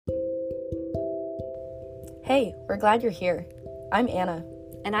Hey, we're glad you're here. I'm Anna.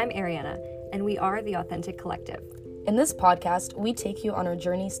 And I'm Ariana, and we are The Authentic Collective. In this podcast, we take you on our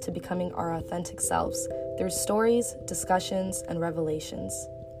journeys to becoming our authentic selves through stories, discussions, and revelations.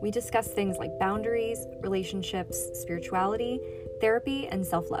 We discuss things like boundaries, relationships, spirituality, therapy, and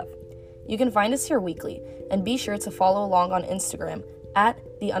self-love. You can find us here weekly, and be sure to follow along on Instagram at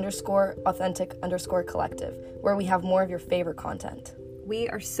 @the_authentic_collective, where we have more of your favorite content. We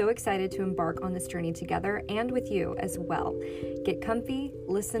are so excited to embark on this journey together and with you as well. Get comfy,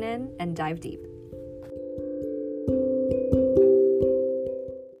 listen in, and dive deep.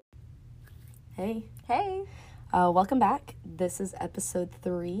 Hey. Welcome back. This is episode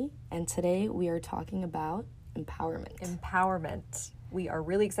 3, and today we are talking about empowerment. We are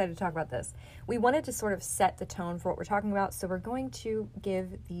really excited to talk about this. We wanted to sort of set the tone for what we're talking about, so we're going to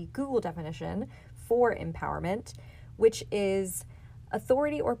give the Google definition for empowerment, which is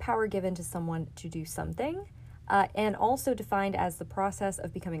authority or power given to someone to do something, and also defined as the process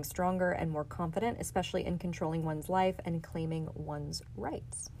of becoming stronger and more confident, especially in controlling one's life and claiming one's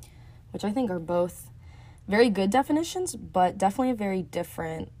rights. Which I think are both very good definitions, but definitely very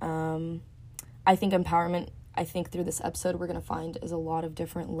different. I think empowerment, through this episode we're going to find is a lot of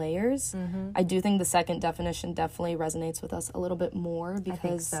different layers. I do think the second definition definitely resonates with us a little bit more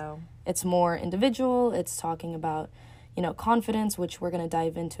because it's more individual. It's talking about, confidence, which we're going to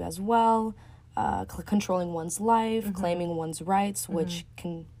dive into as well, controlling one's life, claiming one's rights, which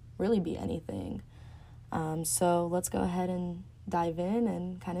can really be anything. So let's go ahead and dive in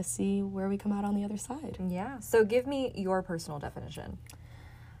and kind of see where we come out on the other side. Yeah. So give me your personal definition.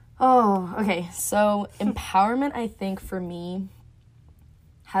 Oh, okay. So empowerment, I think for me,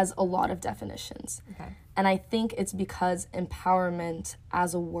 has a lot of definitions. Okay. And I think it's because empowerment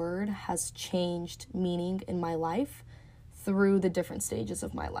as a word has changed meaning in my life through the different stages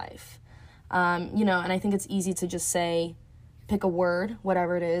of my life. And I think it's easy to just say, pick a word,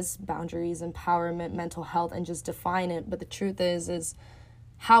 whatever it is, boundaries, empowerment, mental health, and just define it. But the truth is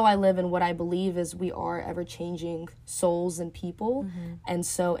how I live and what I believe is we are ever-changing souls and people. And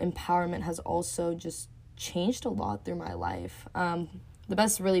so empowerment has also just changed a lot through my life. The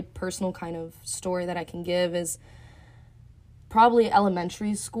best really personal kind of story that I can give is probably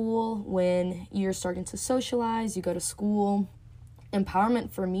elementary school when you're starting to socialize, you go to school.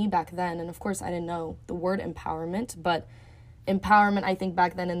 Empowerment for me back then, and of course I didn't know the word empowerment, but empowerment, I think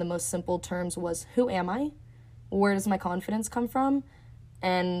back then in the most simple terms was, who am I? Where does my confidence come from?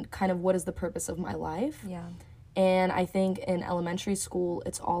 And kind of what is the purpose of my life? Yeah. And I think in elementary school,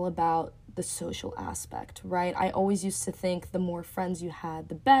 it's all about the social aspect, right? I always used to think the more friends you had,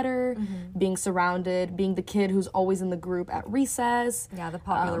 the better. Being surrounded, being the kid who's always in the group at recess. Yeah, the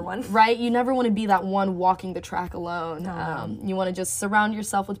popular one. Right? You never want to be that one walking the track alone. No. You want to just surround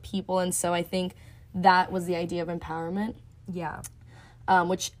yourself with people. And so I think that was the idea of empowerment. Yeah.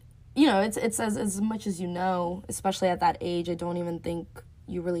 Which, it's as much as especially at that age, I don't even think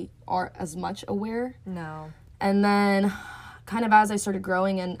you really are as much aware. No. And then kind of as I started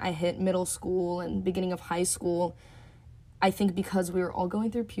growing and I hit middle school and beginning of high school, I think because we were all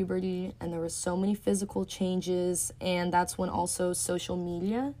going through puberty and there were so many physical changes, and that's when also social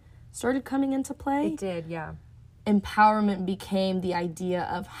media started coming into play. It did, yeah. Empowerment became the idea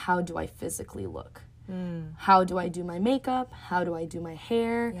of how do I physically look? How do I do my makeup? How do I do my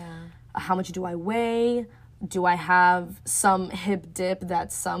hair? Yeah. How much do I weigh? Do I have some hip dip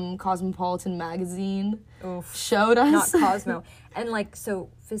that some Cosmopolitan magazine showed us? Not Cosmo. And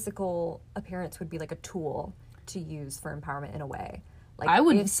so physical appearance would be like a tool to use for empowerment in a way. I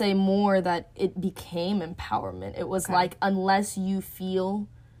would say more that it became empowerment. It was unless you feel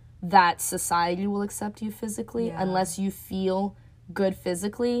that society will accept you physically, unless you feel good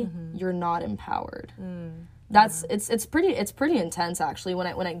physically, you're not empowered. It's pretty intense actually.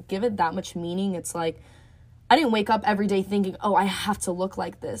 When I give it that much meaning, it's like I didn't wake up every day thinking, oh, I have to look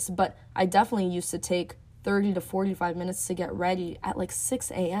like this, but I definitely used to take 30 to 45 minutes to get ready at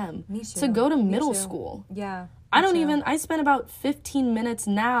 6 a.m. Me too. to go to middle too. school. Yeah. I spend about 15 minutes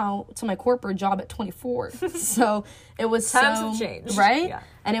now to my corporate job at 24. So it was Times have changed. Right? Yeah.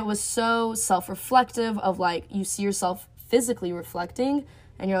 And it was so self-reflective of you see yourself physically reflecting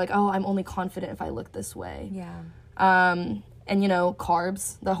and you're like, oh, I'm only confident if I look this way. Yeah. And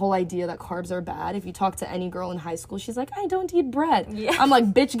carbs, the whole idea that carbs are bad. If you talk to any girl in high school, she's like, I don't eat bread. Yeah. I'm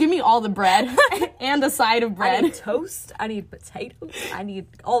like, bitch, give me all the bread and a side of bread. I need toast. I need potatoes. I need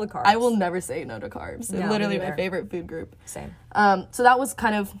all the carbs. I will never say no to carbs. No, literally my favorite food group. Same. So that was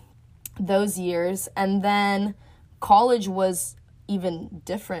kind of those years. And then college was even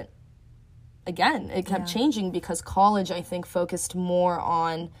different. Again, it kept changing because college, I think, focused more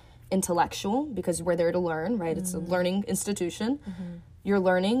on intellectual, because we're there to learn, right? It's a learning institution. You're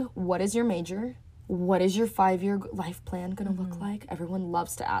learning, what is your major? What is your 5-year life plan going to look like? Everyone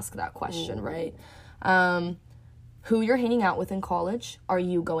loves to ask that question, right? Who you're hanging out with in college. Are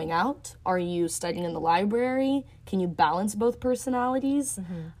you going out? Are you studying in the library? Can you balance both personalities?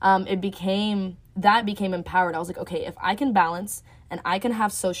 It became empowered. I was like, okay, if I can balance and I can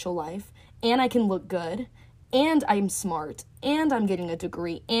have social life and I can look good and I'm smart and I'm getting a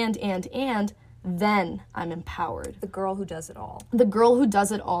degree and then I'm empowered. The girl who does it all. The girl who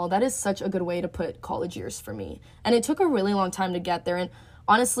does it all. That is such a good way to put college years for me. And it took a really long time to get there. And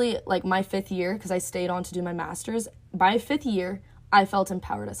honestly, like my 5th year, because I stayed on to do my master's, by 5th year, I felt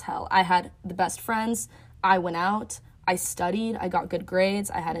empowered as hell. I had the best friends. I went out. I studied. I got good grades.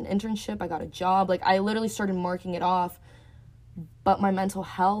 I had an internship. I got a job. Like, I literally started marking it off. But my mental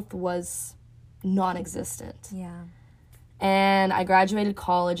health was non-existent. Yeah. And I graduated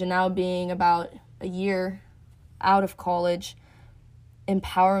college, and now being about a year out of college,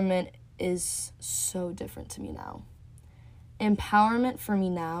 empowerment is so different to me now. Empowerment for me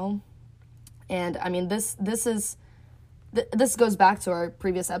now, and I mean, this goes back to our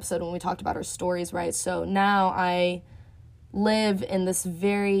previous episode when we talked about our stories, right? So now I live in this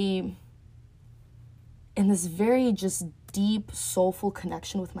very just deep, soulful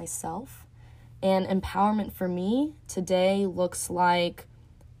connection with myself. And empowerment for me today looks like,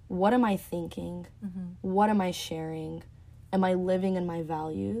 what am I thinking? What am I sharing? Am I living in my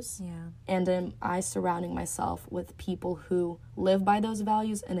values? Yeah. And am I surrounding myself with people who live by those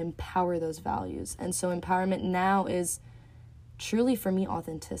values and empower those values? And so empowerment now is truly, for me,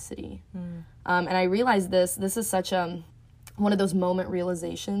 authenticity. And I realized this is such one of those moment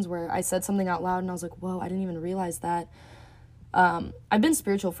realizations where I said something out loud and I was like, whoa, I didn't even realize that. I've been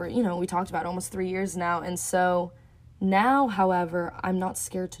spiritual for, we talked about almost 3 years now. And so now, however, I'm not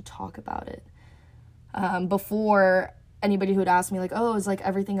scared to talk about it. Before, anybody who would ask me like, oh, is like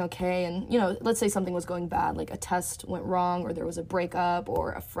everything okay? And, let's say something was going bad, like a test went wrong or there was a breakup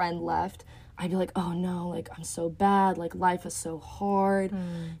or a friend left. I'd be like, oh no, like I'm so bad. Like life is so hard,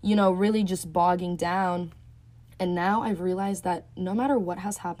 really just bogging down. And now I've realized that no matter what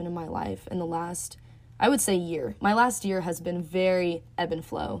has happened in my life in the last, I would say year, my last year has been very ebb and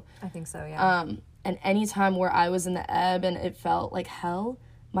flow. I think so, yeah. And any time where I was in the ebb and it felt like hell,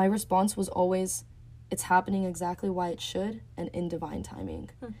 my response was always, it's happening exactly why it should and in divine timing.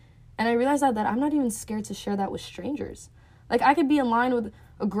 And I realized that I'm not even scared to share that with strangers. Like I could be in line with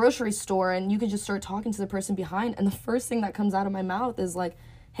a grocery store and you could just start talking to the person behind and the first thing that comes out of my mouth is like,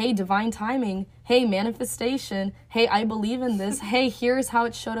 hey, divine timing. Hey, manifestation. Hey, I believe in this. Hey, here's how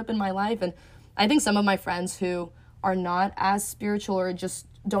it showed up in my life. And I think some of my friends who are not as spiritual or just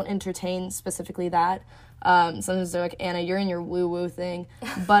don't entertain specifically that, sometimes they're like, Anna, you're in your woo-woo thing.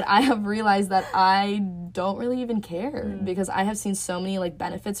 But I have realized that I don't really even care because I have seen so many like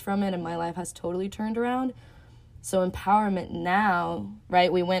benefits from it and my life has totally turned around. So empowerment now,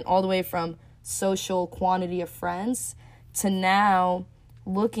 right? We went all the way from social quantity of friends to now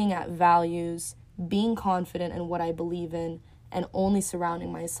looking at values, being confident in what I believe in, and only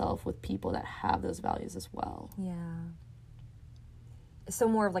surrounding myself with people that have those values as well. Yeah. So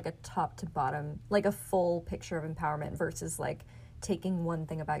more of like a top to bottom, like a full picture of empowerment versus like taking one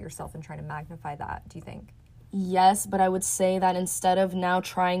thing about yourself and trying to magnify that, do you think? Yes, but I would say that instead of now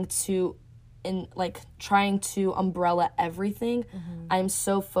trying to umbrella everything, I'm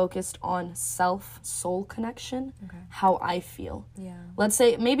so focused on soul connection, how I feel. Yeah. Let's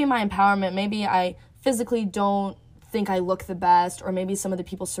say maybe my empowerment, maybe I physically don't think I look the best, or maybe some of the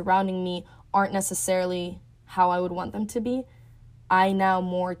people surrounding me aren't necessarily how I would want them to be. I now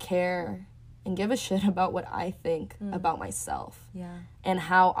more care and give a shit about what I think about myself. Yeah. And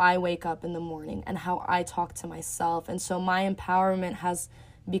how I wake up in the morning and how I talk to myself. And so my empowerment has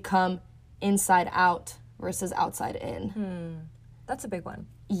become inside out versus outside in. That's a big one.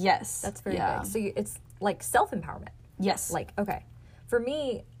 Yes. That's very big. So it's like self-empowerment. Yes. Like, okay. For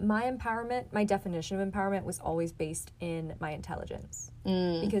me, my empowerment, my definition of empowerment was always based in my intelligence.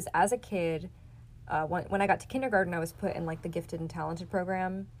 Because as a kid, when I got to kindergarten, I was put in like the gifted and talented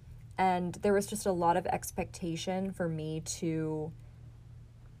program. And there was just a lot of expectation for me to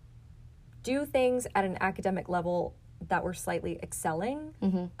do things at an academic level that were slightly excelling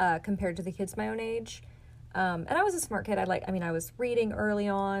compared to the kids my own age. And I was a smart kid. I was reading early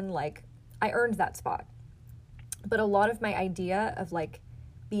on. Like, I earned that spot. But a lot of my idea of, like,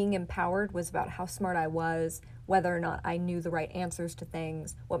 being empowered was about how smart I was, whether or not I knew the right answers to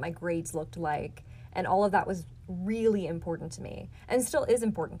things, what my grades looked like. And all of that was really important to me and still is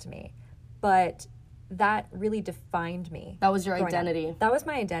important to me. But that really defined me. That was your growing up. identity. That was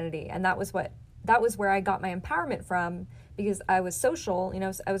my identity, and that was where I got my empowerment from, because I was social,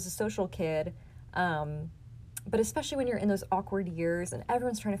 I was a social kid. But especially when you're in those awkward years and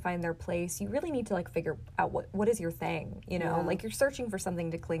everyone's trying to find their place, you really need to like figure out what is your thing, like you're searching for something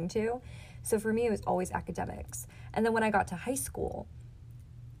to cling to. So for me, it was always academics. And then when I got to high school,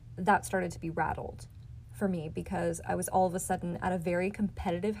 that started to be rattled for me, because I was all of a sudden at a very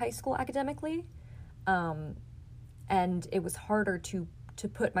competitive high school academically. And it was harder to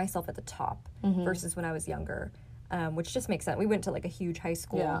put myself at the top versus when I was younger. Which just makes sense. We went to like a huge high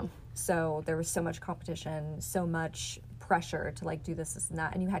school, so there was so much competition, so much pressure to like do this and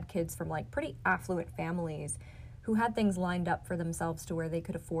that, and you had kids from like pretty affluent families who had things lined up for themselves to where they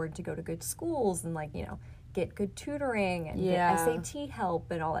could afford to go to good schools and like get good tutoring and get SAT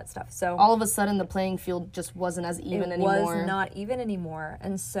help and all that stuff. So all of a sudden the playing field just wasn't as even anymore. It was not even anymore,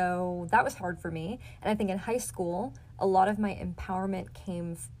 and so that was hard for me. And I think in high school, a lot of my empowerment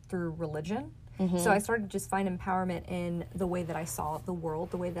came through religion. So I started to just find empowerment in the way that I saw the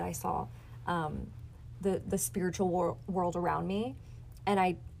world, the way that I saw the spiritual world around me. And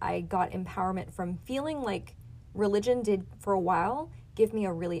I got empowerment from feeling like religion did, for a while, give me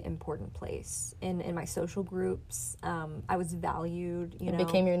a really important place in my social groups. I was valued, It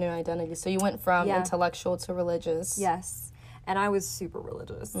became your new identity. So you went from intellectual to religious. Yes. And I was super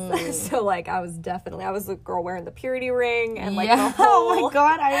religious. So, like, I was the girl wearing the purity ring and, like, the whole... Oh, my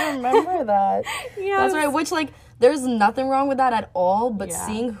God, I remember that. Yes. That's right, which, like, there's nothing wrong with that at all, but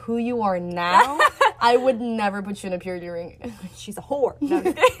seeing who you are now, I would never put you in a purity ring. She's a whore.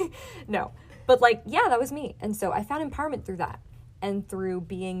 No, no. But, like, that was me. And so I found empowerment through that, and through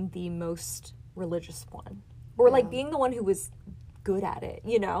being the most religious one. Or, like, being the one who was good at it,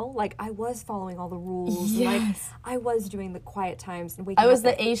 like I was following all the rules. Yes. And, like, I was doing the quiet times and waking up. I was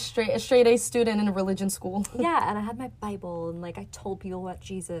the straight A student in a religion school. Yeah, and I had my Bible, and like I told people about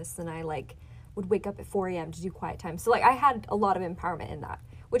Jesus, and I like would wake up at 4 a.m. to do quiet time. So like I had a lot of empowerment in that,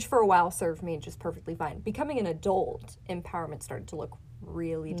 which for a while served me just perfectly fine. Becoming an adult, empowerment started to look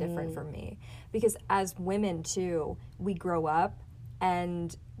really different for me, because as women too, we grow up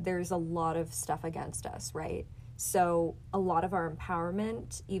and there's a lot of stuff against us, right? So a lot of our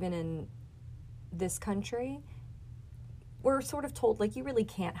empowerment, even in this country, we're sort of told, like, you really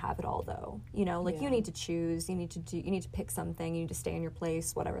can't have it all, though. You need to choose, you need to pick something, you need to stay in your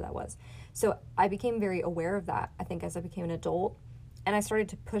place, whatever that was. So I became very aware of that, I think, as I became an adult. And I started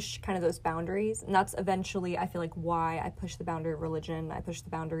to push kind of those boundaries. And that's eventually, I feel like, why I pushed the boundary of religion. I pushed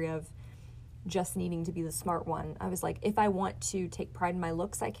the boundary of just needing to be the smart one. I was like, if I want to take pride in my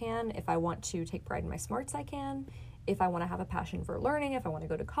looks, I can. If I want to take pride in my smarts, I can. If I want to have a passion for learning, if I want to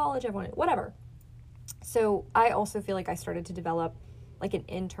go to college, whatever. So I also feel like I started to develop like an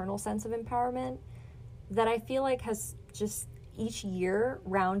internal sense of empowerment that I feel like has just each year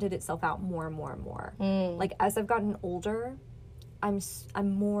rounded itself out more and more and more. Like as I've gotten older, I'm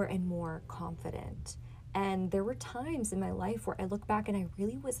more and more confident. And there were times in my life where I look back and I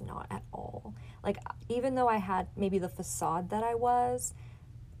really was not at all. Like, even though I had maybe the facade that I wasn't.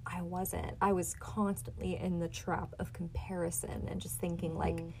 I was constantly in the trap of comparison and just thinking,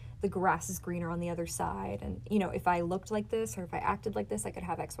 like, the grass is greener on the other side. And, if I looked like this or if I acted like this, I could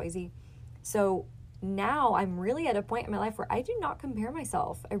have X, Y, Z. So now I'm really at a point in my life where I do not compare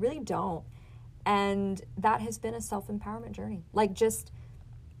myself. I really don't. And that has been a self-empowerment journey. Like,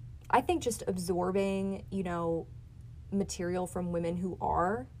 I think just absorbing, material from women who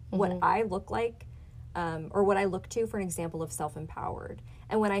are what I look like, or what I look to for an example of self-empowered.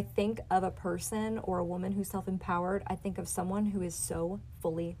 And when I think of a person or a woman who's self-empowered, I think of someone who is so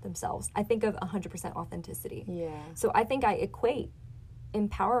fully themselves. I think of 100% authenticity. Yeah. So I think I equate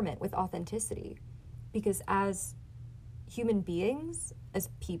empowerment with authenticity, because as human beings, as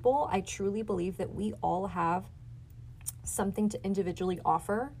people, I truly believe that we all have something to individually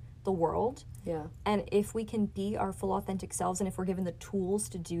offer the world. Yeah. And if we can be our full authentic selves, and if we're given the tools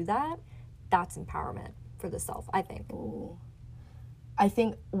to do that, that's empowerment for the self, I think. Ooh. I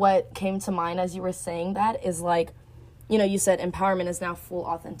think what came to mind as you were saying that is like, you said empowerment is now full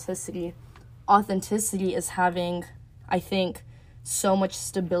authenticity. Authenticity is having, I think, so much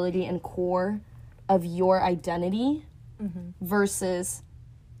stability and core of your identity versus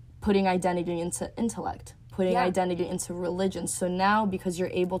putting identity into intellect, putting identity into religion. So now, because you're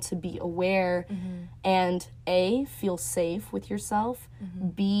able to be aware and A, feel safe with yourself,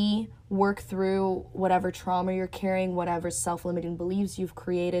 B, work through whatever trauma you're carrying, whatever self-limiting beliefs you've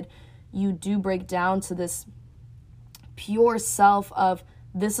created, you do break down to this pure self of,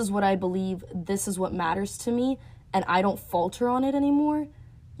 this is what I believe, this is what matters to me, and I don't falter on it anymore.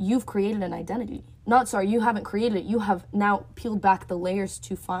 You've created an identity. not sorry, you haven't created it. You have now peeled back the layers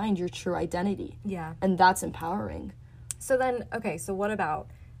to find your true identity. Yeah. And that's empowering. So then, okay, so what about,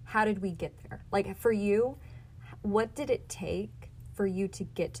 how did we get there? Like, for you, what did it take for you to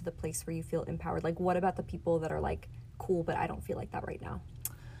get to the place where you feel empowered? Like, what about the people that are like, cool, but I don't feel like that right now?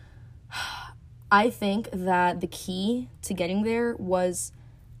 I think that the key to getting there was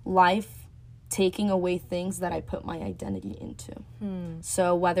life taking away things that I put my identity into.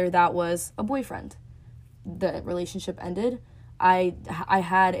 So whether that was a boyfriend, the relationship ended, I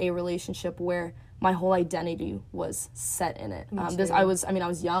had a relationship where my whole identity was set in it. I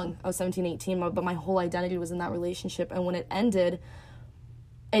was young. I was 17, 18, but my whole identity was in that relationship. And when it ended,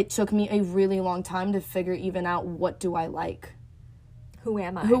 it took me a really long time to figure even out, what do I like? Who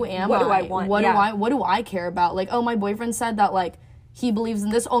am I? What do I want? What do I care about? Like, oh, my boyfriend said that, like, he believes in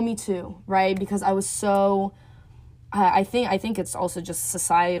this. Oh, me too, right? Because I was so... I think it's also just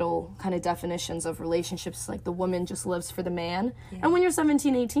societal kind of definitions of relationships. Like, the woman just lives for the man. Yeah. And when you're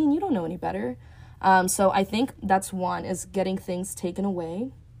 17, 18, you don't know any better. So I think that's one, is getting things taken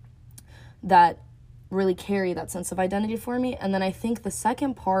away that really carry that sense of identity for me. And then I think the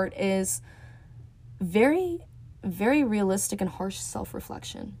second part is very, very realistic and harsh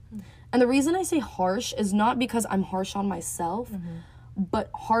self-reflection. And the reason I say harsh is not because I'm harsh on myself, but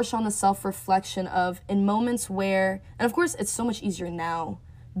harsh on the self-reflection of, in moments where, and of course it's so much easier now,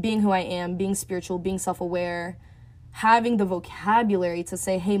 being who I am, being spiritual, being self-aware, having the vocabulary to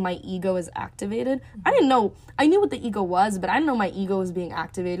say, hey, my ego is activated. I knew what the ego was, but I didn't know my ego was being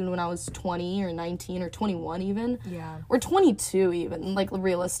activated when I was 20 or 19 or 21 even. Yeah. Or 22 even, like,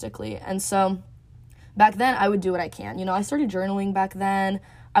 realistically. And so back then I would do what I can. You know, I started journaling back then.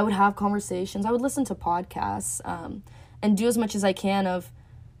 I would have conversations. I would listen to podcasts and do as much as I can of,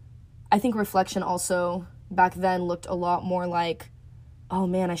 I think reflection also back then looked a lot more like, oh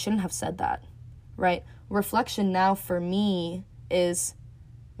man, I shouldn't have said that, right? Reflection now for me is,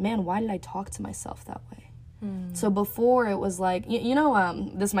 man, why did I talk to myself that way? So before it was like, this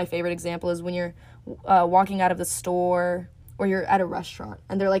is my favorite example, is when you're walking out of the store or you're at a restaurant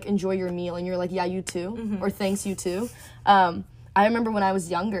and they're like, enjoy your meal. And you're like, yeah, you too. Or thanks, you too. I remember when I was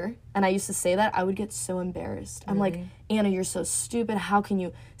younger and I used to say that, I would get so embarrassed. I'm like, Anna, you're so stupid. How can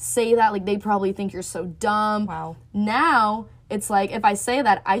you say that? Like, they probably think you're so dumb. Wow. Now it's like, if I say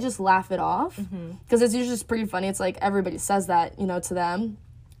that, I just laugh it off because it's usually just pretty funny. It's like everybody says that, to them.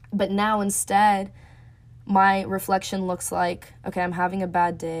 But now instead, my reflection looks like, okay, I'm having a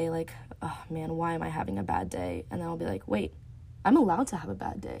bad day. Like, oh man, why am I having a bad day? And then I'll be like, wait, I'm allowed to have a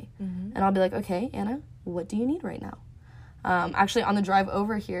bad day. And I'll be like, okay, Anna, what do you need right now? Actually, on the drive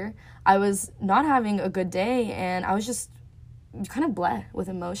over here, I was not having a good day and I was just kind of bleh with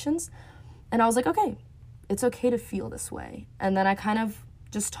emotions. And I was like, okay, it's okay to feel this way. And then I kind of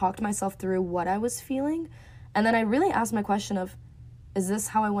just talked myself through what I was feeling. And then I really asked my question of, is this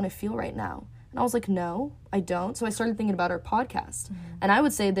how I want to feel right now? And I was like, no, I don't. So I started thinking about our podcast. And I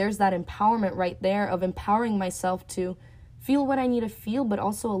would say there's that empowerment right there of empowering myself to feel what I need to feel, but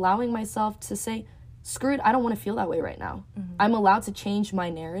also allowing myself to say, screw it, I don't want to feel that way right now. I'm allowed to change my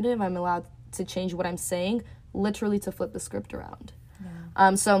narrative. I'm allowed to change what I'm saying, literally to flip the script around.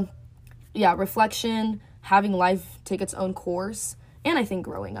 So, reflection, having life take its own course, and I think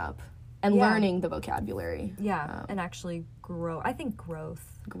growing up and learning the vocabulary. And actually grow. I think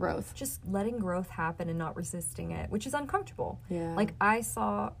growth. Just letting growth happen and not resisting it, which is uncomfortable. Like, I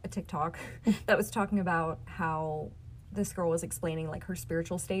saw a TikTok that was talking about how this girl was explaining, like, her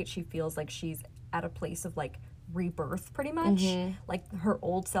spiritual state. She feels like she's at a place of, like, rebirth, pretty much. Like, her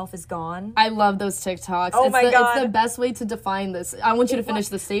old self is gone. I love those TikToks. Oh my God. It's the best way to define this. I want you to finish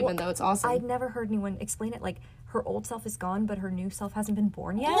the statement, though. It's awesome. I'd never heard anyone explain it. Like, her old self is gone, but her new self hasn't been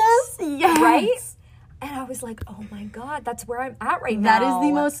born yet. Yes. Right? And I was like, oh my God, that's where I'm at right now. That is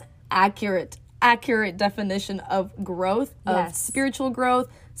the most accurate definition of growth, of spiritual growth,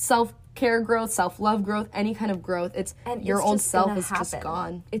 self-care growth, self-love growth, any kind of growth. Your old self is just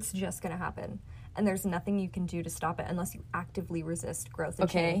gone. It's just going to happen. And there's nothing you can do to stop it unless you actively resist growth and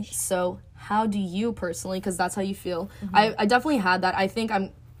change. So how do you personally, because that's how you feel. I definitely had that. I think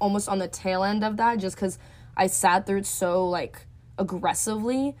I'm almost on the tail end of that just because I sat through it so, like,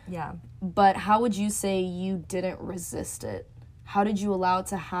 aggressively. But how would you say you didn't resist it? How did you allow it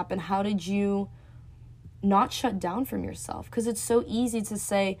to happen? How did you not shut down from yourself? Because it's so easy to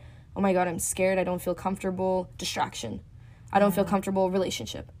say, oh my God, I'm scared, I don't feel comfortable, distraction. I don't feel comfortable,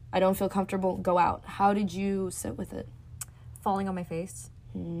 relationship. I don't feel comfortable, go out. How did you sit with it? Falling on my face.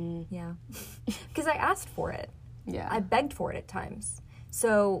 Because I asked for it. I begged for it at times.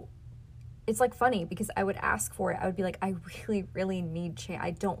 So it's like funny because I would ask for it. I would be like, I really, really need change.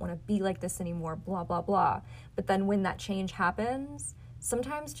 I don't want to be like this anymore, blah, blah, blah. But then when that change happens,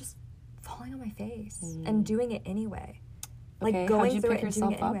 sometimes just falling on my face and doing it anyway. Like Okay, going how'd you through pick it and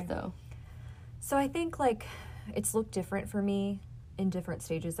doing yourself it anyway. up, though? So I think, like, it's looked different for me in different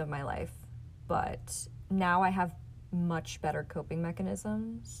stages of my life. But now I have much better coping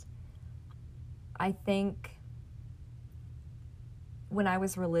mechanisms. I think when I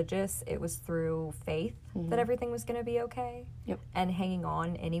was religious, it was through faith that everything was going to be okay. Yep. And hanging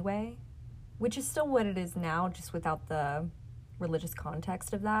on anyway, which is still what it is now, just without the religious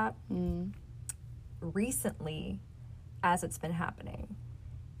context of that. Recently, as it's been happening,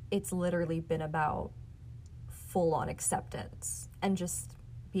 it's literally been about full-on acceptance and just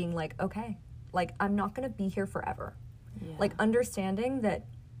being like, okay, like, I'm not going to be here forever. Yeah. Like, understanding that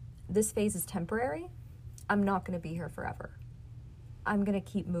this phase is temporary, I'm not going to be here forever. I'm going to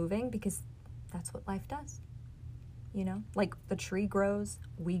keep moving because that's what life does. You know? Like, the tree grows,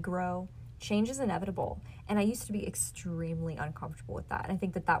 we grow, change is inevitable. And I used to be extremely uncomfortable with that. And I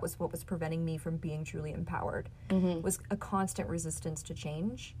think that that was what was preventing me from being truly empowered, was a constant resistance to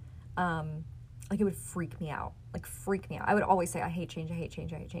change. Like, it would freak me out. Like, freak me out. I would always say, I hate change, I hate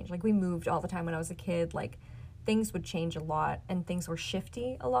change, I hate change. Like, we moved all the time when I was a kid. Like, things would change a lot, and things were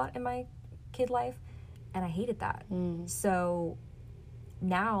shifty a lot in my kid life. And I hated that. So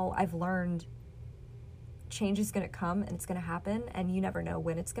now I've learned change is going to come and it's going to happen, and you never know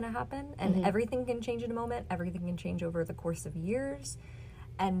when it's going to happen. And everything can change in a moment. Everything can change over the course of years.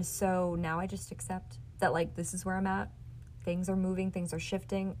 And so now I just accept that, like, this is where I'm at. Things are moving, things are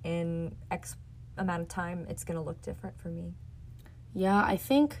shifting. In X amount of time, it's going to look different for me. Yeah, I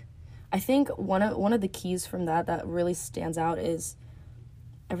think one of the keys from that really stands out is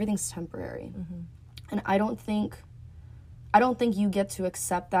everything's temporary. And I don't think you get to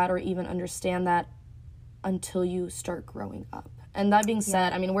accept that or even understand that until you start growing up. And that being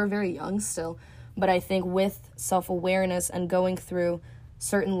said, I mean, we're very young still, but I think with self-awareness and going through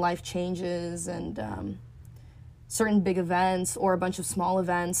certain life changes and certain big events or a bunch of small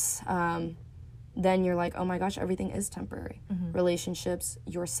events, then you're like, oh my gosh, everything is temporary. Relationships,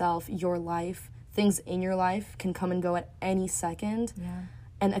 yourself, your life, things in your life can come and go at any second. Yeah.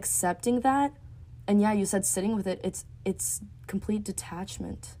 And accepting that, and yeah, you said sitting with it, it's complete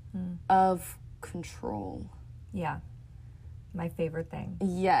detachment of control. Yeah. My favorite thing.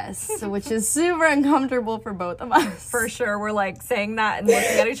 Yes, which is super uncomfortable for both of us. For sure. We're like saying that and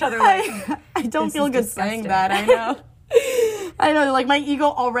looking at each other like, I don't this feel is good disgusting. saying that, I know. I know, like, my ego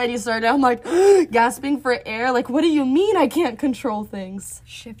already started. I'm like, gasping for air. Like, what do you mean I can't control things?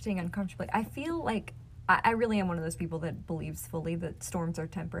 Shifting uncomfortably. I feel like I really am one of those people that believes fully that storms are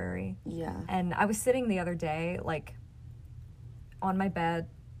temporary. Yeah. And I was sitting the other day, like, on my bed,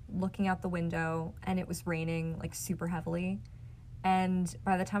 looking out the window, and it was raining, like, super heavily. And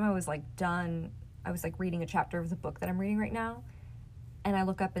by the time I was, like, done, I was, like, reading a chapter of the book that I'm reading right now. And I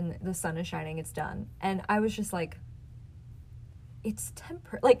look up and the sun is shining, it's done. And I was just like, it's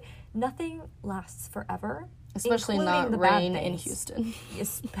temporary. Like, nothing lasts forever. Especially including not the bad rain in things. Houston.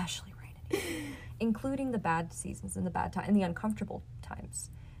 Especially rain in Houston. Including the bad seasons and the bad time and the uncomfortable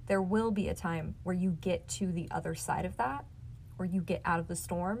times. There will be a time where you get to the other side of that, or you get out of the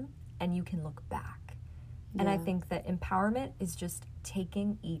storm and you can look back. And I think that empowerment is just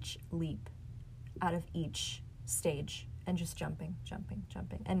taking each leap out of each stage and just jumping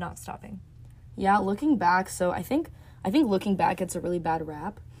and not stopping. Yeah, looking back, so I think looking back gets a really bad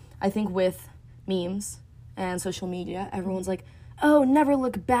rap. I think with memes and social media, everyone's like, oh, never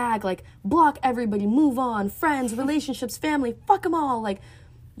look back, like, block everybody, move on, friends, relationships, family, fuck them all. Like,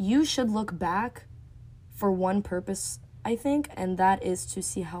 you should look back for one purpose, I think, and that is to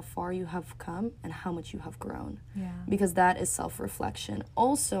see how far you have come and how much you have grown. Yeah. Because that is self-reflection.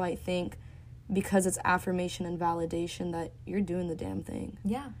 Also, I think because it's affirmation and validation that you're doing the damn thing.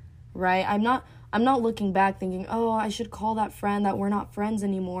 Yeah. Right? I'm not looking back thinking, oh, I should call that friend that we're not friends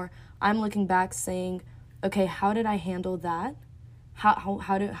anymore. I'm looking back saying, okay, how did I handle that?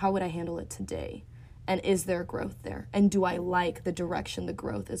 How would I handle it today? And is there growth there? And do I like the direction the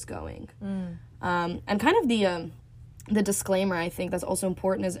growth is going? And kind of the disclaimer, I think that's also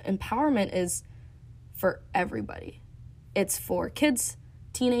important, is empowerment is for everybody. It's for kids,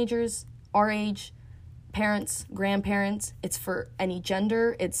 teenagers, our age, parents, grandparents. It's for any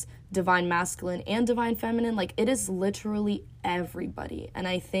gender. It's divine masculine and divine feminine. Like, it is literally everybody. And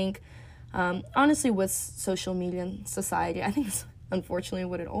I think, honestly, with social media and society, I think it's unfortunately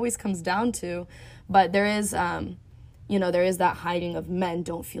what it always comes down to. But there is, you know, there is that hiding of men,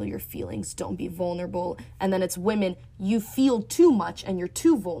 don't feel your feelings, don't be vulnerable. And then it's women, you feel too much and you're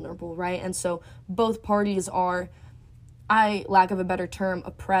too vulnerable, right? And so both parties are, lack of a better term,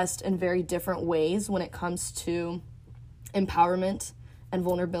 oppressed in very different ways when it comes to empowerment and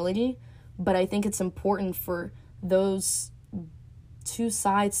vulnerability. But I think it's important for those two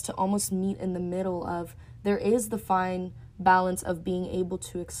sides to almost meet in the middle of, there is the fine balance of being able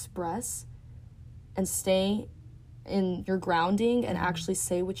to express and stay in your grounding and actually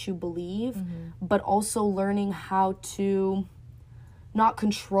say what you believe, but also learning how to not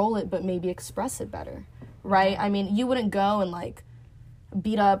control it, but maybe express it better, right? I mean, you wouldn't go and like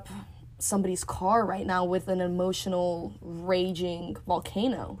beat up somebody's car right now with an emotional, raging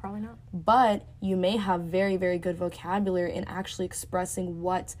volcano. Probably not. But you may have very, very good vocabulary in actually expressing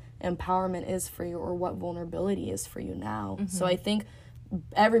what empowerment is for you or what vulnerability is for you now. So I think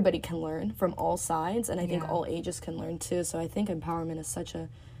everybody can learn from all sides, and I think all ages can learn too. So I think empowerment is such a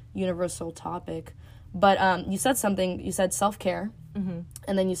universal topic. But you said something, you said self-care, and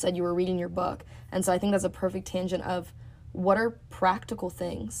then you said you were reading your book. And so I think that's a perfect tangent of what are practical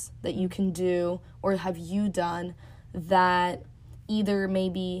things that you can do or have you done that either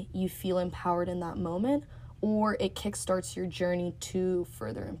maybe you feel empowered in that moment or it kickstarts your journey to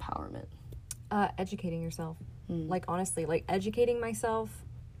further empowerment? Educating yourself. Like, honestly, like, educating myself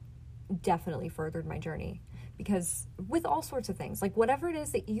definitely furthered my journey. Because with all sorts of things, like, whatever it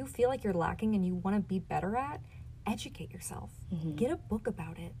is that you feel like you're lacking and you want to be better at, educate yourself. Get a book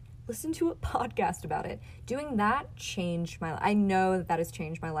about it. Listen to a podcast about it. Doing that changed my life. I know that has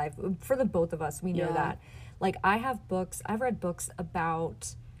changed my life. For the both of us, we know that. Like, I've read books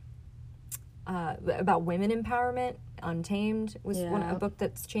about women empowerment. Untamed was a book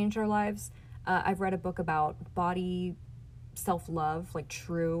that's changed our lives. I've read a book about body self-love, like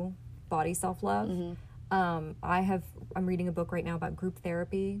true body self-love. I'm reading a book right now about group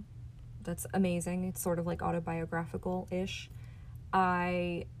therapy. That's amazing. It's sort of like autobiographical-ish.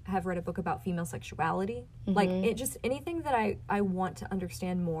 I have read a book about female sexuality. Like, it just, anything that I want to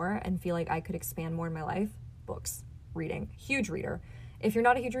understand more and feel like I could expand more in my life, books, reading. Huge reader. If you're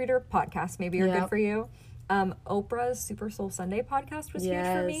not a huge reader, podcasts maybe are good for you. Oprah's Super Soul Sunday podcast was huge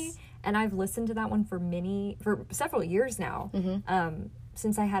for me. And I've listened to that one for several years now.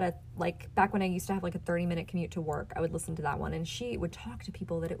 Since I had back when I used to have like a 30-minute commute to work, I would listen to that one. And she would talk to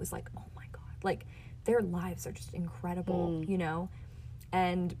people that it was like, oh my God, like their lives are just incredible, you know?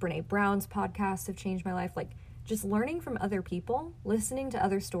 And Brene Brown's podcasts have changed my life. Like, just learning from other people, listening to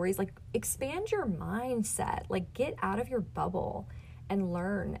other stories, like, expand your mindset, like, get out of your bubble and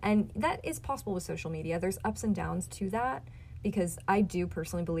learn. And that is possible with social media. There's ups and downs to that, because I do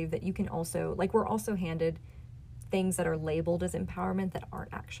personally believe that you can also, like, we're also handed things that are labeled as empowerment that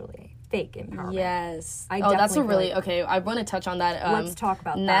aren't actually fake empowerment. Yes. That's a really, okay, I want to touch on that let's talk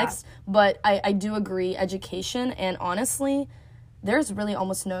about next. that. But I do agree, education, and honestly, there's really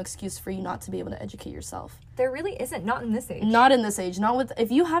almost no excuse for you not to be able to educate yourself. There really isn't, not in this age. Not in this age. Not with, if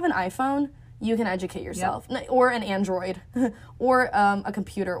you have an iPhone, you can educate yourself. Or an Android, or a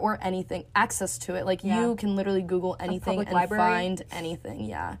computer, or anything. Access to it. Like, you can literally Google anything and find anything.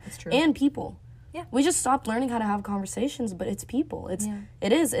 Yeah. That's true. And people. Yeah. We just stopped learning how to have conversations, but it's people. It's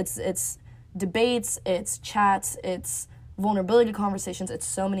debates, it's chats, it's vulnerability conversations, it's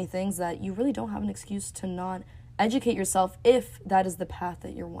so many things that you really don't have an excuse to not educate yourself if that is the path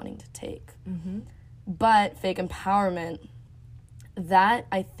that you're wanting to take. But fake empowerment, that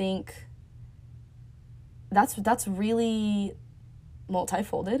I think that's really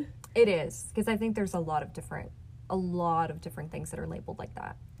multifolded. It is, because I think there's a lot of different things that are labeled like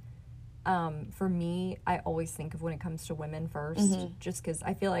that. For me, I always think of when it comes to women first, just because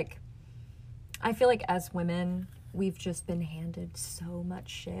I feel like as women, we've just been handed so much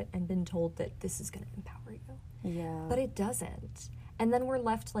shit and been told that this is going to empower you. Yeah. But it doesn't. And then we're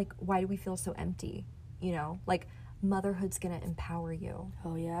left like, why do we feel so empty? You know, like, motherhood's going to empower you.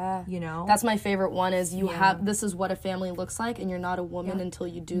 Oh, yeah. You know? That's my favorite one is you have, this is what a family looks like, and you're not a woman until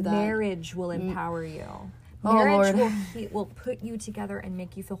you do that. Marriage will empower you. Oh, Marriage Lord. will put you together and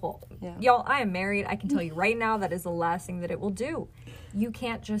make you feel whole. Yeah. Y'all, I am married. I can tell you right now that is the last thing that it will do. You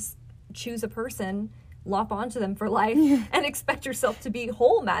can't just choose a person, lop onto them for life, and expect yourself to be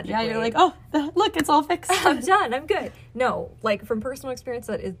whole magically. Yeah, you're like, oh, look, it's all fixed. I'm done. I'm good. No, like, from personal experience,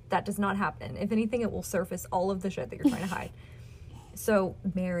 that does not happen. If anything, it will surface all of the shit that you're trying to hide. So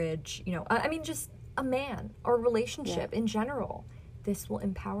marriage, you know, I mean, just a man or relationship in general. This will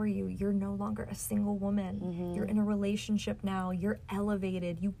empower you. You're no longer a single woman. You're in a relationship now. You're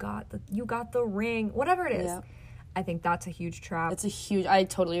elevated. You got the ring. Whatever it is. I think that's a huge trap. I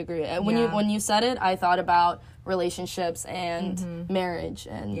totally agree. When you said it, I thought about relationships and marriage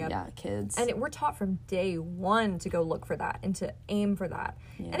and kids. And we're taught from day one to go look for that and to aim for that.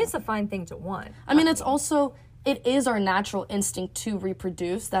 Yeah. And it's a fine thing to want. I mean, it is our natural instinct to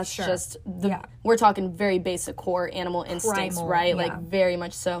reproduce. That's just we're talking very basic core animal instincts, primal, right? Yeah. Like very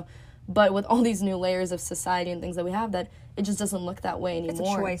much so. But with all these new layers of society and things that we have, that it just doesn't look that way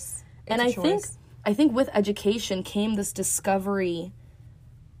anymore. It's a choice. I think with education came this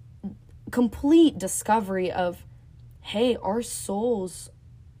complete discovery of, hey, our souls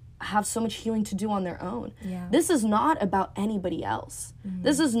have so much healing to do on their own. Yeah. This is not about anybody else. Mm-hmm.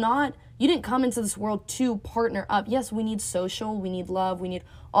 This is not, you didn't come into this world to partner up. Yes, we need social, we need love, we need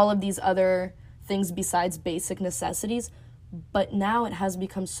all of these other things besides basic necessities, but now it has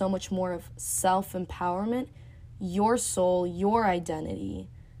become so much more of self-empowerment, your soul, your identity,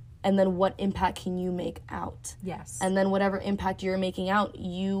 and then what impact can you make out? Yes. And then whatever impact you're making out,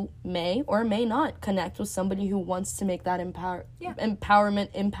 you may or may not connect with somebody who wants to make that empowerment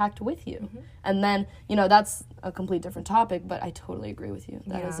impact with you. Mm-hmm. And then, that's a complete different topic, but I totally agree with you.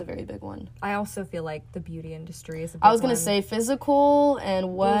 That is a very big one. I also feel like the beauty industry is a big I was going to say physical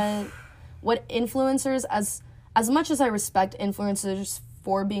and what influencers, as much as I respect influencers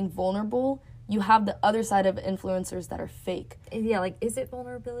for being vulnerable, you have the other side of influencers that are fake. Yeah, like, is it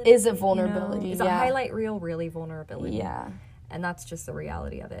vulnerability? Is it vulnerability? Is a highlight reel really vulnerability? Yeah. And that's just the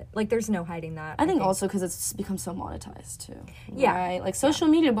reality of it. Like, there's no hiding that. I think also because it's become so monetized, too. Yeah. Right? Like, social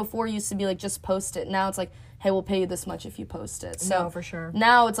media before used to be, like, just post it. Now it's like, hey, we'll pay you this much if you post it. So no, for sure.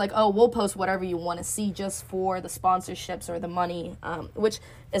 Now it's like, oh, we'll post whatever you want to see just for the sponsorships or the money, which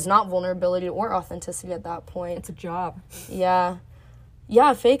is not vulnerability or authenticity at that point. It's a job. Yeah.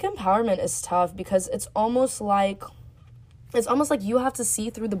 Yeah, fake empowerment is tough because it's almost like you have to see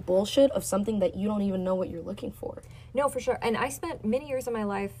through the bullshit of something that you don't even know what you're looking for. No, for sure. And I spent many years of my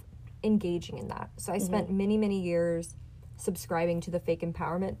life engaging in that. So I spent many, many years subscribing to the fake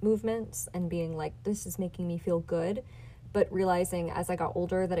empowerment movements and being like, this is making me feel good. But realizing as I got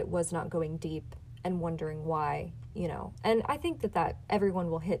older that it was not going deep and wondering why, And I think that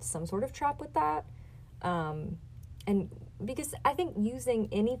everyone will hit some sort of trap with that. And because I think using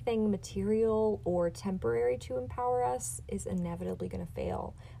anything material or temporary to empower us is inevitably going to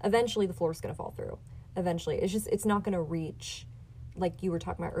fail. Eventually, the floor is going to fall through. Eventually. It's not going to reach, like you were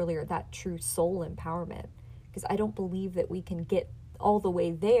talking about earlier, that true soul empowerment. Because I don't believe that we can get all the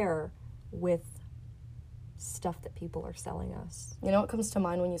way there with stuff that people are selling us. You know what comes to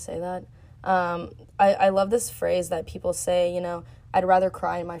mind when you say that? I love this phrase that people say, I'd rather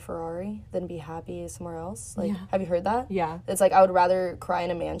cry in my Ferrari than be happy somewhere else. Like, have you heard that? Yeah. It's like, I would rather cry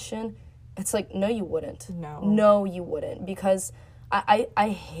in a mansion. It's like, no, you wouldn't. No, you wouldn't. Because I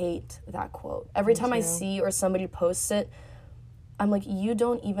hate that quote. Every time I see or somebody posts it, I'm like, you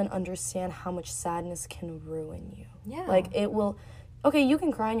don't even understand how much sadness can ruin you. Yeah. Like, it will... Okay, you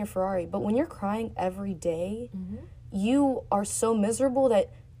can cry in your Ferrari, but when you're crying every day, you are so miserable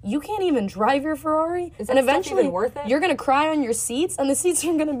that you can't even drive your Ferrari. Is that eventually even worth it? You're going to cry on your seats, and the seats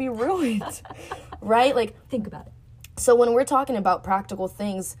are going to be ruined. Right? Like, think about it. So when we're talking about practical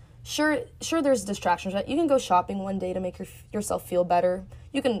things, sure there's distractions, right? You can go shopping one day to make yourself feel better.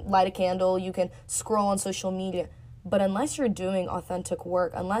 You can light a candle. You can scroll on social media. But unless you're doing authentic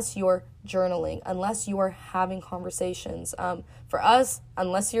work, unless you're journaling, unless you are having conversations, for us,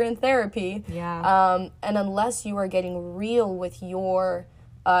 unless you're in therapy, and unless you are getting real with your...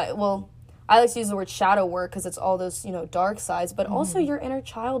 I like to use the word shadow work because it's all those, dark sides, but also your inner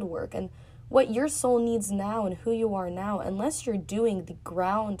child work and what your soul needs now and who you are now. Unless you're doing the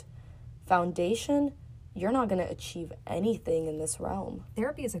ground foundation, you're not going to achieve anything in this realm.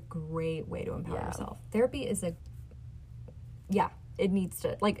 Therapy is a great way to empower yourself. Therapy is it needs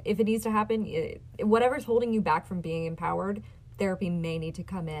to, if it needs to happen, whatever's holding you back from being empowered, therapy may need to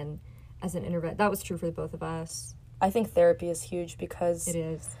come in as an intervention. That was true for the both of us. I think therapy is huge because it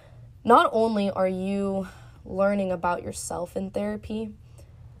is. Not only are you learning about yourself in therapy,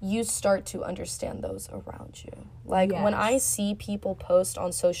 you start to understand those around you. When I see people post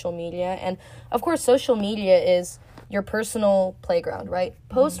on social media, and of course social media is your personal playground, right?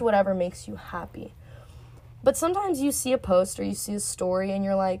 Post whatever makes you happy. But sometimes you see a post or you see a story and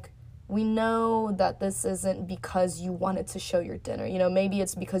you're like, we know that this isn't because you wanted to show your dinner. Maybe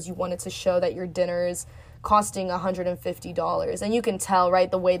it's because you wanted to show that your dinner is costing $150, and you can tell,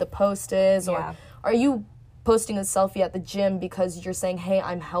 right, the way the post is. Or are you posting a selfie at the gym because you're saying, hey,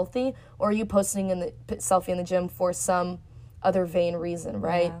 I'm healthy, or are you posting the selfie in the gym for some other vain reason,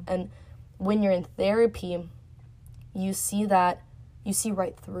 right? And when you're in therapy, you see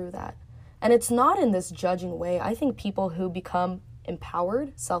right through that. And it's not in this judging way. I think people who become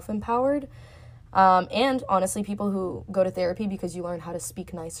empowered, self-empowered, and honestly, people who go to therapy because you learn how to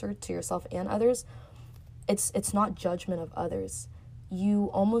speak nicer to yourself and others, it's not judgment of others.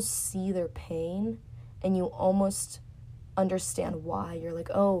 You almost see their pain and you almost understand why. You're like,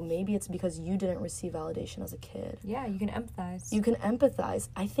 oh, maybe it's because you didn't receive validation as a kid. Yeah, you can empathize. You can empathize.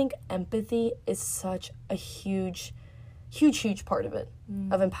 I think empathy is such a huge part of it,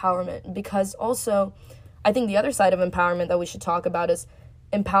 of empowerment, because also I think the other side of empowerment that we should talk about is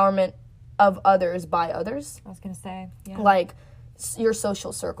empowerment of others by others. I was going to say, yeah. Like your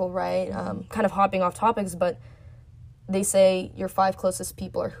social circle, right? Kind of hopping off topics, but they say your 5 closest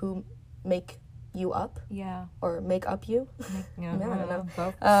people are who make you up. Yeah. Or make up you. Yeah, I don't know.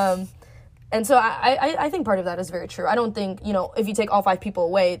 Both. And so I think part of that is very true. I don't think, if you take all 5 people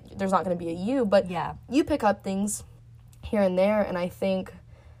away, there's not going to be a you, but yeah, you pick up things here and there, and I think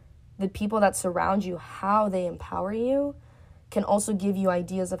the people that surround you, how they empower you, can also give you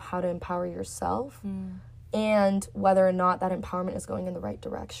ideas of how to empower yourself and whether or not that empowerment is going in the right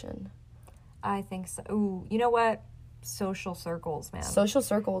direction. I think so. Ooh, you know what? Social circles, man. Social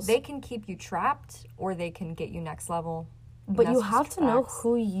circles. They can keep you trapped or they can get you next level. But you have to know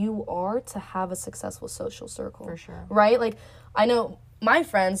who you are to have a successful social circle. For sure. Right? Like, I know my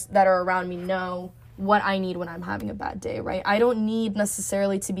friends that are around me know what I need when I'm having a bad day, right? I don't need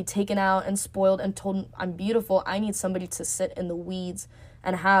necessarily to be taken out and spoiled and told I'm beautiful. I need somebody to sit in the weeds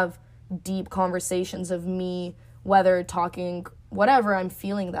and have deep conversations of me, whether talking whatever I'm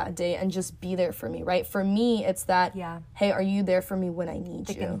feeling that day, and just be there for me, right? For me, it's that, hey, are you there for me when I need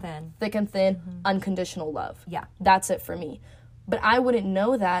you? Thick and thin. Thick and thin, unconditional love. Yeah. That's it for me. But I wouldn't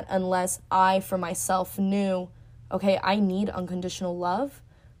know that unless I, for myself, knew, okay, I need unconditional love,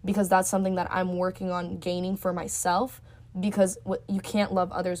 because that's something that I'm working on gaining for myself, because you can't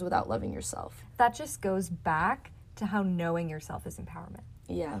love others without loving yourself. That just goes back to how knowing yourself is empowerment.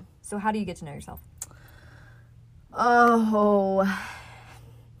 Yeah. So how do you get to know yourself? Oh,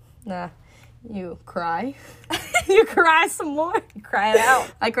 nah, you cry. You cry some more. You cry it out.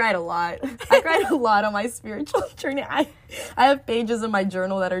 I cried a lot. I cried a lot on my spiritual journey. I have pages in my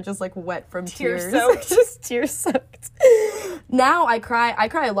journal that are just like wet from tears. Tear-soaked. Just tear-soaked. Now I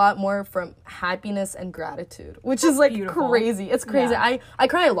cry a lot more from happiness and gratitude, which is like beautiful. Crazy. It's crazy. Yeah. I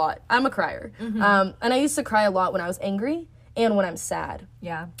cry a lot. I'm a crier. And I used to cry a lot when I was angry and when I'm sad.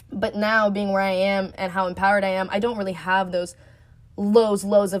 Yeah. But now, being where I am and how empowered I am, I don't really have those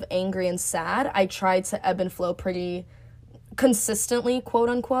lows of angry and sad. I try to ebb and flow pretty consistently, quote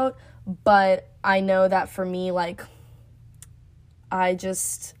unquote, but I know that for me, like, I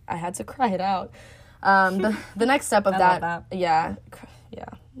had to cry it out. The next step of that. Yeah,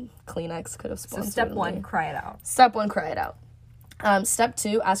 Kleenex could have sponsored. So step 1, cry it out. Step 1, cry it out. Step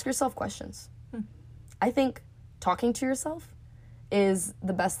 2, ask yourself questions. I think talking to yourself is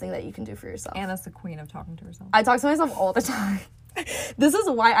the best thing that you can do for yourself. Anna's the queen of talking to herself. I talk to myself all the time. This is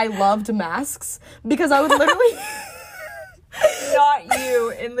why I loved masks, because I would literally... Not you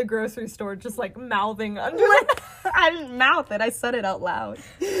in the grocery store just like mouthing under I didn't mouth it. I said it out loud.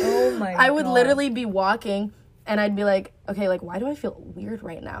 Oh my God. I would literally be walking and I'd be like, okay, like, why do I feel weird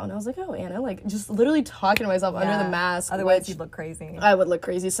right now? And I was like, oh, Anna, like, just literally talking to myself under the mask. Otherwise, you'd look crazy. I would look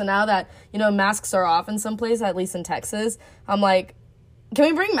crazy. So now that, masks are off in some place, at least in Texas, I'm like, can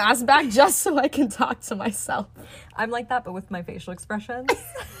we bring masks back just so I can talk to myself? I'm like that, but with my facial expressions.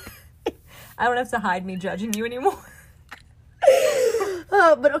 I don't have to hide me judging you anymore.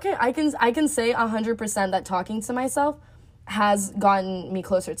 But okay, I can say 100% that talking to myself has gotten me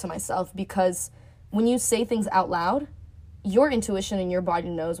closer to myself, because when you say things out loud, your intuition and your body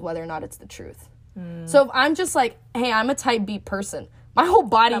knows whether or not it's the truth. So if I'm just like, hey, I'm a type B person, my whole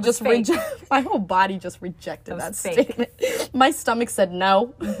body just rejected that statement. My stomach said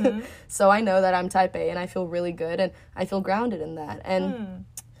no. So I know that I'm type A, and I feel really good, and I feel grounded in that. And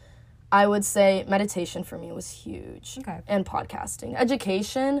I would say meditation for me was huge. Okay. And podcasting.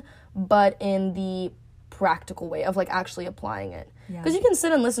 Education, but in the practical way of like actually applying it. Because you can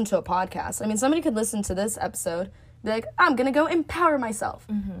sit and listen to a podcast. I mean, somebody could listen to this episode, be like, I'm going to go empower myself.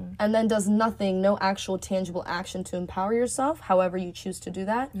 And then does nothing, no actual tangible action to empower yourself, however you choose to do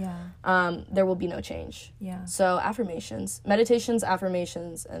that. There will be no change. So affirmations, meditations,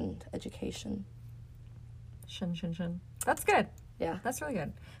 affirmations, and education. Shin. That's good. Yeah. That's really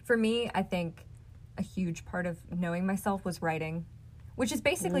good. For me, I think a huge part of knowing myself was writing, which is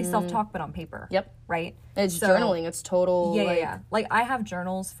basically self-talk, but on paper. Yep. Right? It's journaling. It's total. Yeah. Like, I have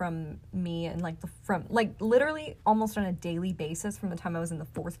journals from me and, like, from literally almost on a daily basis from the time I was in the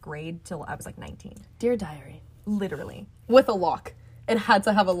 4th grade till I was, like, 19. Dear Diary. Literally. With a lock. It had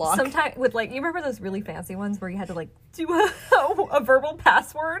to have a lock. Sometimes with like, you remember those really fancy ones where you had to like do a verbal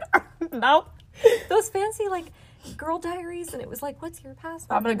password? No. Those fancy like girl diaries, and it was like, what's your password?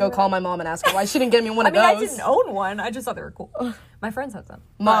 I'm gonna go call my mom and ask her why she didn't get me one of I those. didn't own one. I just thought they were cool. My friends had some.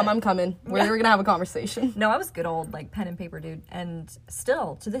 Mom, But- I'm coming. We're gonna have a conversation. No, I was good old like pen and paper dude, and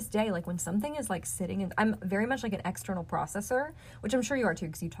still to this day, like when something is like sitting in, I'm very much like an external processor, which I'm sure you are too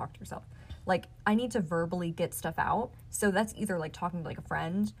because you talk to yourself. Like I need to verbally get stuff out, so that's either like talking to like a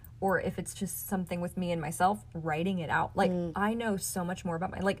friend, or if it's just something with me and myself, writing it out. Like I know so much more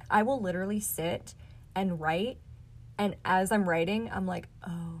about my, like I will literally sit and write, and as I'm writing, I'm like,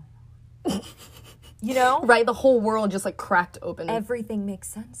 oh, you know, Right, the whole world just like cracked open. everything makes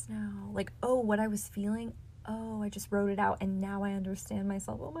sense now. Like, oh, what I was feeling, oh, I just wrote it out and now I understand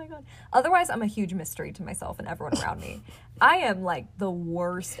myself. Oh my God. Otherwise, I'm a huge mystery to myself and everyone around me. I am like the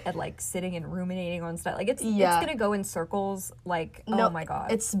worst at like sitting and ruminating on stuff. Like it's gonna go in circles. Like, oh my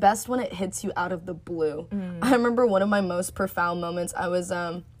God. It's best when it hits you out of the blue. I remember one of my most profound moments.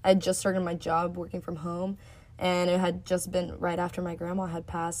 I had just started my job working from home, and it had just been right after my grandma had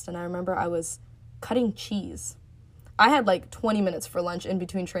passed, and I remember I was cutting cheese. I had like 20 minutes for lunch in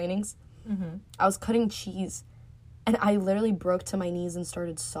between trainings. I was cutting cheese, and I literally broke to my knees and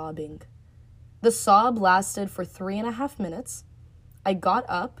started sobbing. The sob lasted for 3.5 minutes. I got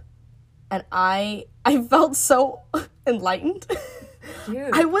up, and I felt so enlightened. Dude,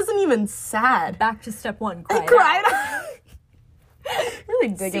 I wasn't even sad. back to step one. I cried. Really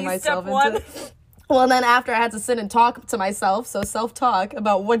digging See, myself step one. into it. Well, and then after I had to sit and talk to myself, so self-talk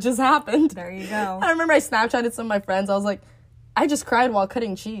about what just happened. There you go. I remember I Snapchatted some of my friends. I was like, I just cried while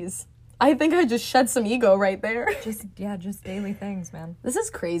cutting cheese. I think I just shed some ego right there. Just daily things, man. This is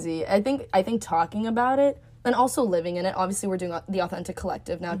crazy. I think talking about it and also living in it. Obviously, we're doing the Authentic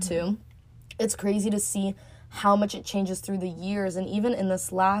Collective now too. It's crazy to see how much it changes through the years, and even in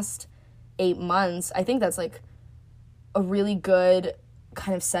this last 8 months, I think that's like a really good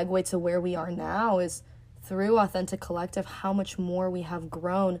kind of segue to where we are now is through Authentic Collective, how much more we have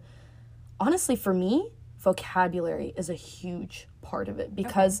grown. Honestly, for me, vocabulary is a huge part of it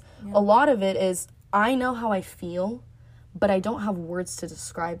because a lot of it is I know how I feel, but I don't have words to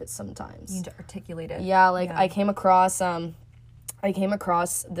describe it sometimes. You need to articulate it. Yeah, like I came across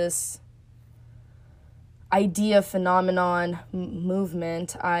this idea, phenomenon,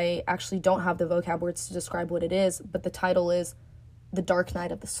 movement. I actually don't have the vocab words to describe what it is, but the title is The Dark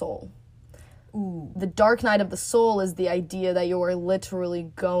Night of the Soul. Ooh. The dark night of the soul is the idea that you are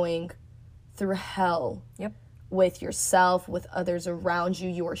literally going through hell Yep. with yourself, with others around you.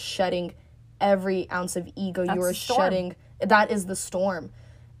 You are shedding every ounce of ego. That's You are the storm. shedding. That is the storm.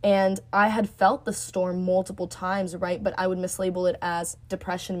 And I had felt the storm multiple times, right? But I would mislabel it as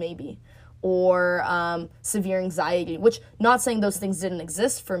depression maybe, or severe anxiety, which not saying those things didn't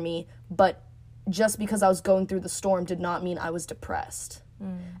exist for me, but just because I was going through the storm did not mean I was depressed.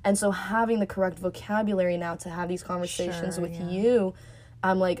 And so having the correct vocabulary now to have these conversations with you,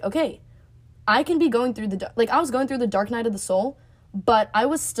 I'm like, okay, I can be going through I was going through the dark night of the soul, but I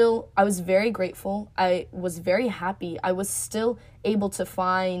was very grateful. I was very happy. I was still able to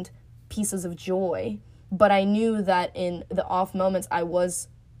find pieces of joy, but I knew that in the off moments, my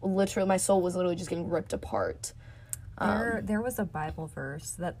soul was literally just getting ripped apart. There was a Bible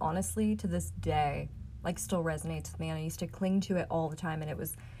verse that honestly to this day like still resonates with me, and I used to cling to it all the time, and it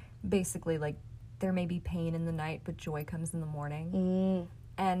was basically like there may be pain in the night but joy comes in the morning.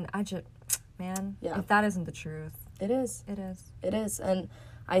 And I just if that isn't the truth, It is. it is. It is. And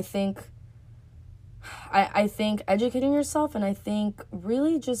I think educating yourself, and I think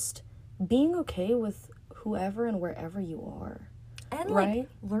really just being okay with whoever and wherever you are. And Right? like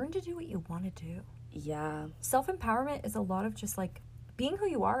learn to do what you want to do. Yeah. Self-empowerment is a lot of just like being who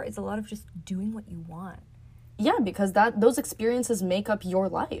you are is a lot of just doing what you want. Yeah, because those experiences make up your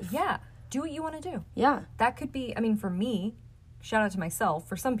life. Yeah. Do what you want to do. Yeah. That could be, I mean, for me, shout out to myself,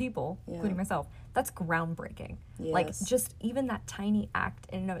 for some people, including myself, that's groundbreaking. Like, Yes. just even that tiny act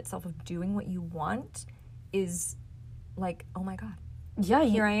in and of itself of doing what you want is like, oh my God, Yeah.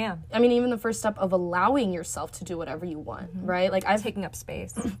 here I am. I mean, even the first step of allowing yourself to do whatever you want, right? Like, I've Taking up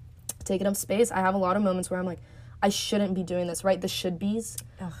space. taken up space. I have a lot of moments where I'm like, I shouldn't be doing this, right? The should-bes.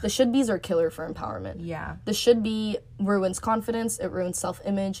 The should-bes are killer for empowerment. Yeah. The should-be ruins confidence. It ruins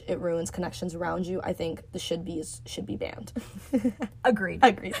self-image. It ruins connections around you. I think the should-bes should be banned. Agreed.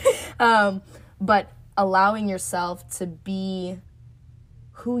 Agreed. But allowing yourself to be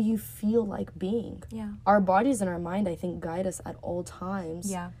who you feel like being. Yeah. Our bodies and our mind, I think, guide us at all times.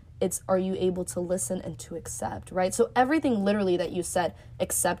 Yeah. It's, are you able to listen and to accept, right? So everything literally that you said,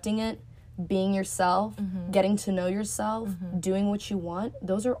 accepting it, being yourself, getting to know yourself, doing what you want,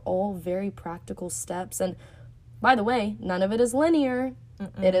 those are all very practical steps. And by the way, none of it is linear.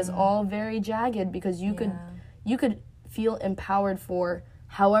 It is all very jagged, because you could feel empowered for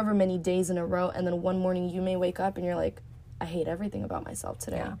however many days in a row, and then one morning you may wake up and you're like, I hate everything about myself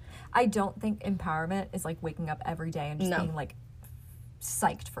today. Yeah. I don't think empowerment is like waking up every day and just being like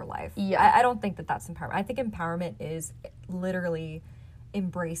psyched for life. Yeah. I don't think that that's empowerment. I think empowerment is literally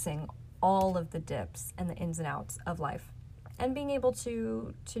embracing all of the dips and the ins and outs of life and being able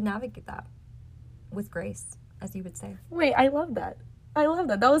to navigate that with grace, as you would say. Wait, I love that.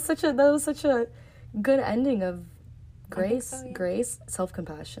 That was such a good ending of grace, so, yeah. grace,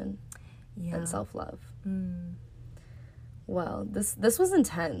 self-compassion, and self-love. Well, this was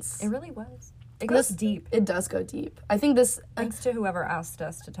intense. It really was. It goes deep. It does go deep. I think this... Thanks to whoever asked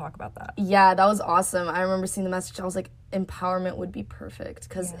us to talk about that. Yeah, that was awesome. I remember seeing the message. I was like, empowerment would be perfect,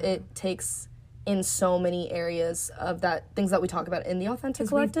 because it takes in so many areas of that, things that we talk about in the Authentic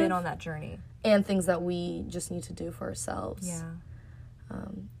Collective. We've been on that journey. And things that we just need to do for ourselves. Yeah.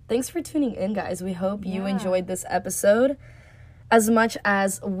 Thanks for tuning in, guys. We hope you enjoyed this episode as much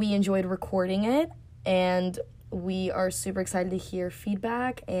as we enjoyed recording it. And we are super excited to hear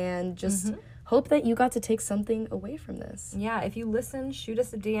feedback and just hope that you got to take something away from this. Yeah, if you listen, shoot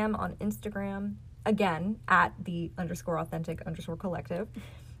us a DM on Instagram, again, at @the_authentic_collective.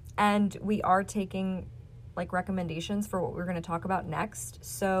 And we are taking like recommendations for what we're going to talk about next.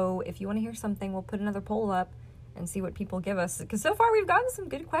 So if you want to hear something, we'll put another poll up and see what people give us. Because so far we've gotten some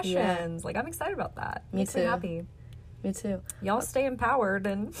good questions. Yeah. Like, I'm excited about that. Makes me happy. Me too. Y'all stay empowered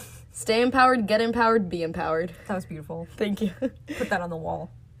and... Stay empowered, get empowered, be empowered. That was beautiful. Thank you. Put that on the wall.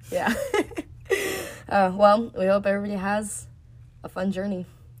 Yeah. Well, we hope everybody has a fun journey.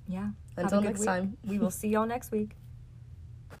 Yeah. Until next time. We will see y'all next week.